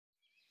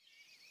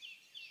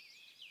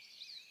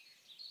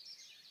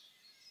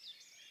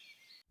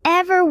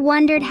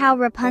wondered how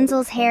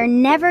Rapunzel's hair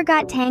never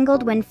got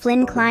tangled when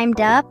Flynn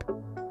climbed up?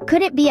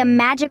 Could it be a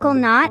magical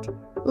knot?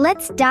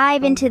 Let's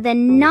dive into the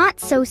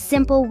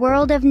not-so-simple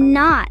world of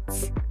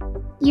knots.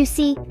 You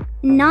see,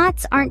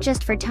 knots aren't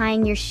just for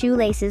tying your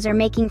shoelaces or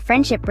making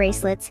friendship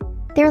bracelets.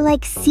 They're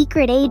like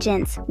secret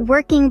agents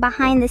working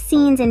behind the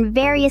scenes in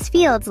various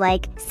fields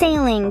like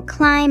sailing,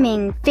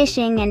 climbing,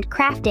 fishing, and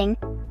crafting.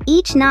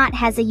 Each knot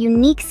has a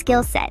unique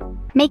skill set,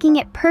 making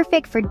it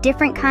perfect for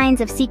different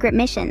kinds of secret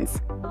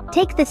missions.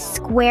 Take the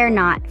square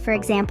knot, for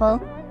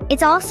example.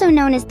 It's also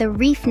known as the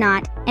reef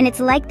knot, and it's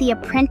like the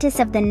apprentice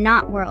of the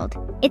knot world.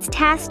 It's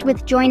tasked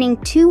with joining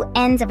two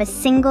ends of a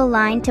single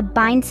line to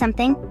bind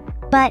something,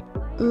 but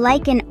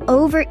like an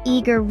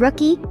over-eager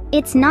rookie,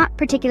 it's not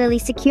particularly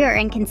secure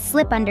and can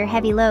slip under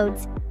heavy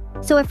loads.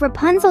 So if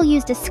Rapunzel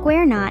used a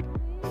square knot,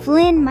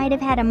 Flynn might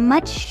have had a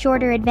much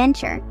shorter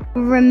adventure.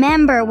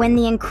 Remember when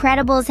the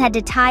Incredibles had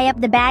to tie up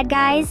the bad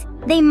guys?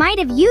 They might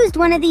have used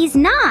one of these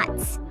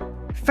knots!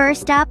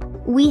 First up,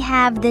 we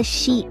have the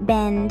sheet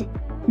bend.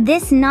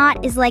 This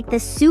knot is like the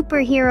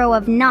superhero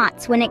of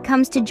knots when it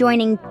comes to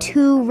joining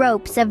two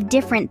ropes of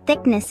different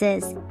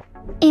thicknesses.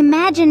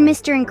 Imagine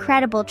Mr.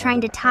 Incredible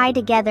trying to tie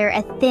together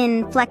a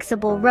thin,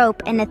 flexible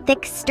rope and a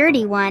thick,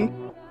 sturdy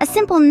one. A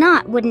simple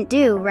knot wouldn't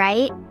do,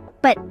 right?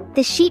 But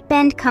the sheet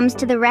bend comes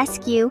to the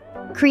rescue,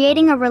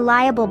 creating a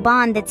reliable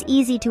bond that's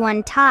easy to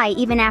untie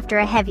even after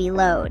a heavy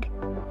load.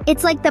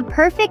 It's like the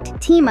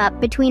perfect team-up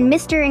between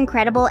Mr.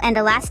 Incredible and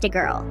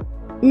Elastigirl.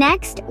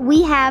 Next,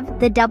 we have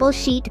the double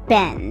sheet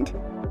bend.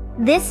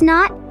 This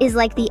knot is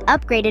like the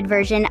upgraded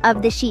version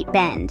of the sheet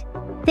bend.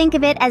 Think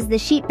of it as the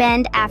sheet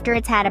bend after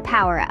it's had a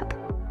power-up.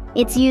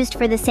 It's used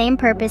for the same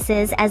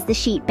purposes as the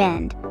sheet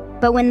bend,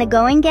 but when the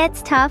going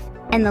gets tough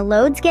and the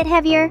loads get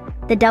heavier,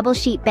 the double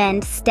sheet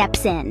bend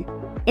steps in.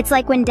 It's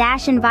like when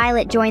Dash and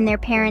Violet join their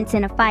parents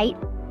in a fight,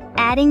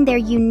 adding their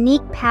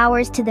unique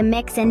powers to the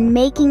mix and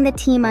making the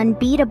team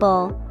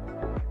unbeatable.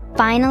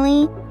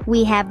 Finally,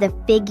 we have the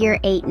figure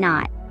 8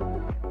 knot.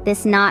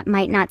 This knot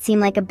might not seem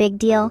like a big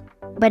deal,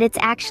 but it's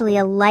actually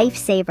a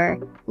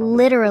lifesaver,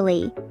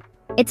 literally.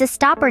 It's a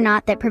stopper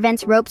knot that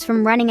prevents ropes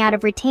from running out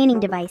of retaining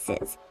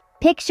devices.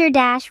 Picture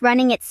Dash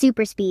running at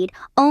super speed,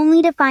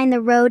 only to find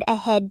the road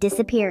ahead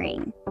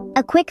disappearing.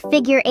 A quick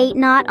figure 8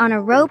 knot on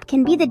a rope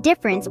can be the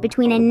difference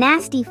between a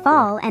nasty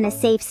fall and a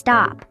safe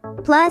stop.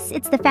 Plus,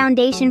 it's the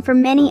foundation for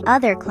many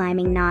other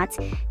climbing knots,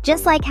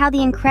 just like how the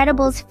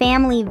Incredibles'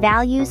 family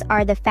values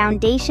are the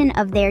foundation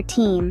of their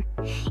team.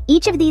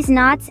 Each of these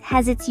knots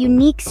has its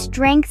unique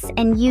strengths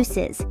and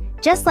uses,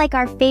 just like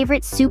our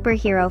favorite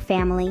superhero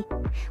family.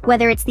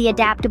 Whether it's the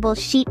adaptable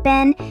sheet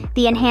bend,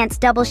 the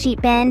enhanced double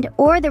sheet bend,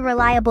 or the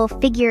reliable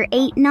figure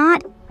 8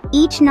 knot,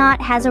 each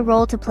knot has a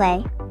role to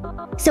play.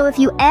 So if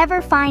you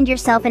ever find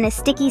yourself in a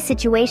sticky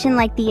situation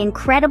like the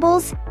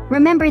Incredibles,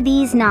 remember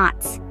these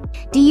knots.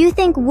 Do you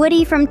think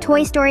Woody from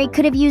Toy Story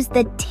could have used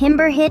the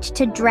timber hitch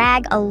to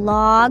drag a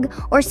log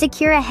or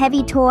secure a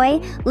heavy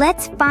toy?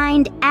 Let's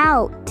find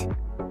out.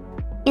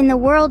 In the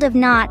world of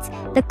knots,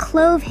 the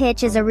clove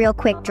hitch is a real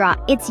quick draw.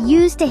 It's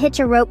used to hitch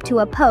a rope to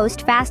a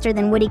post faster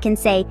than Woody can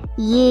say,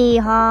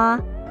 "Yee-haw."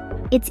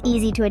 It's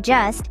easy to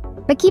adjust,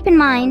 but keep in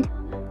mind,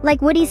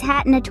 like Woody's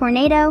hat in a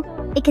tornado,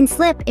 it can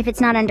slip if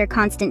it's not under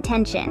constant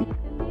tension.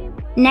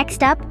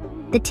 Next up,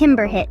 the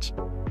timber hitch.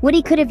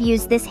 Woody could have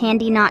used this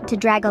handy knot to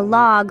drag a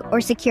log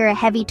or secure a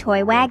heavy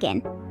toy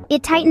wagon.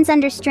 It tightens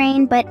under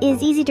strain, but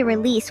is easy to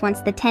release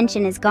once the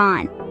tension is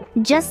gone.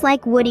 Just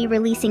like Woody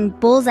releasing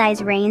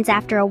Bullseye's reins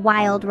after a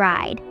wild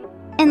ride.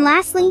 And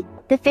lastly,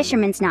 the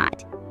fisherman's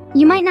knot.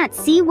 You might not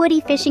see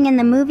Woody fishing in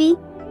the movie,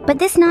 but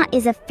this knot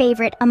is a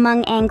favorite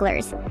among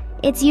anglers.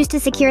 It's used to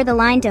secure the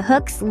line to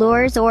hooks,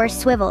 lures, or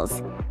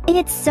swivels.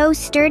 It's so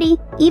sturdy,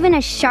 even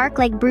a shark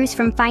like Bruce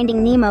from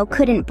Finding Nemo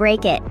couldn't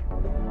break it.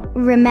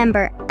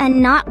 Remember, a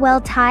knot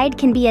well tied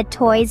can be a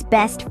toy's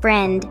best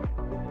friend.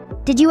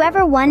 Did you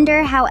ever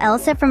wonder how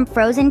Elsa from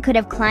Frozen could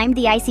have climbed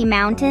the icy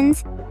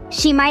mountains?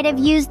 She might have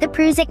used the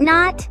Prusik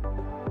knot.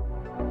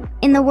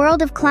 In the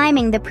world of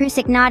climbing, the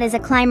Prusik knot is a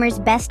climber's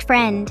best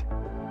friend.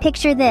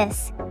 Picture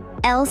this: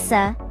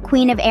 Elsa,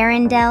 Queen of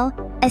Arendelle,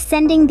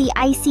 ascending the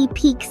icy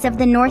peaks of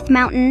the North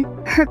Mountain,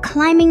 her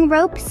climbing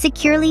rope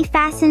securely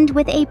fastened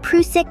with a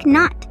Prusik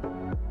knot.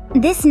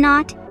 This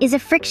knot is a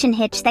friction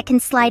hitch that can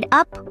slide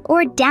up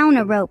or down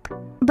a rope,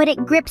 but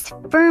it grips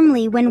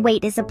firmly when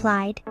weight is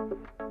applied.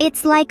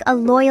 It's like a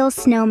loyal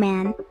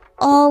snowman,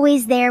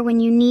 always there when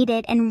you need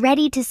it and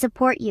ready to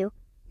support you,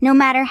 no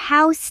matter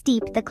how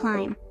steep the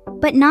climb.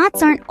 But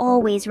knots aren't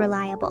always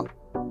reliable.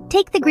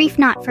 Take the grief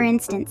knot, for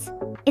instance.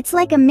 It's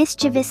like a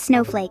mischievous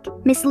snowflake,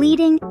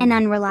 misleading and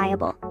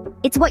unreliable.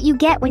 It's what you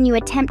get when you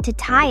attempt to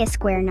tie a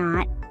square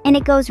knot, and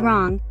it goes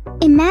wrong.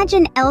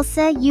 Imagine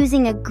Elsa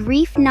using a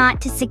grief knot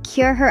to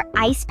secure her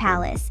ice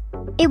palace.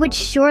 It would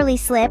surely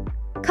slip,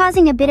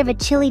 causing a bit of a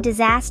chilly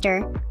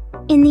disaster.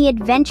 In the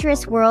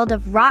adventurous world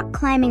of rock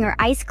climbing or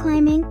ice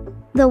climbing,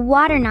 the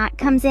water knot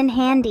comes in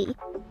handy.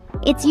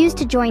 It's used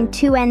to join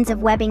two ends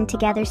of webbing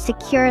together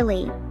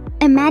securely.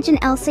 Imagine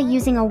Elsa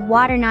using a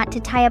water knot to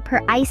tie up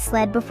her ice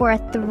sled before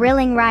a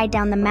thrilling ride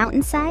down the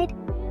mountainside.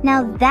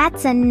 Now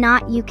that's a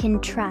knot you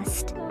can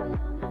trust.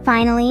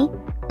 Finally,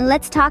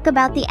 let's talk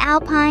about the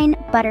alpine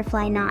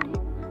butterfly knot.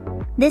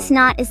 This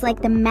knot is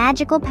like the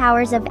magical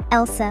powers of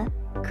Elsa,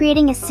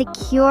 creating a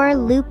secure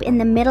loop in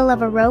the middle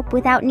of a rope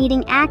without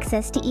needing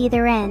access to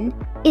either end.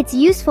 It's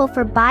useful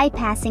for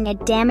bypassing a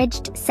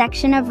damaged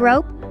section of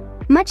rope,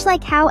 much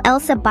like how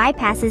Elsa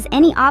bypasses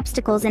any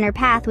obstacles in her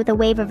path with a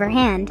wave of her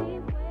hand.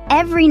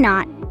 Every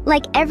knot,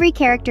 like every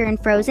character in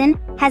Frozen,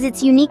 has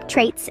its unique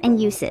traits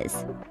and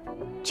uses.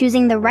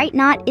 Choosing the right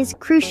knot is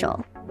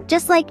crucial,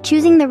 just like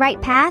choosing the right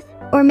path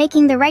or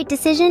making the right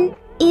decision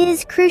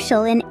is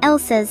crucial in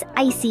Elsa's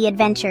icy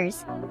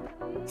adventures.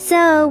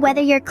 So,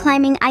 whether you're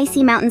climbing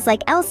icy mountains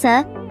like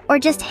Elsa or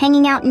just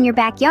hanging out in your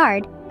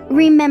backyard,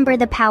 remember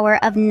the power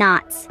of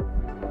knots.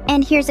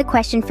 And here's a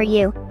question for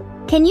you.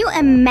 Can you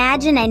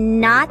imagine a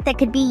knot that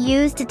could be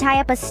used to tie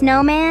up a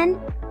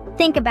snowman?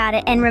 Think about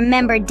it and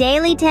remember,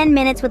 daily 10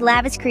 minutes with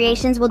Lavis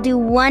Creations will do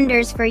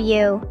wonders for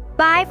you.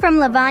 Bye from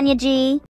Lavanya G.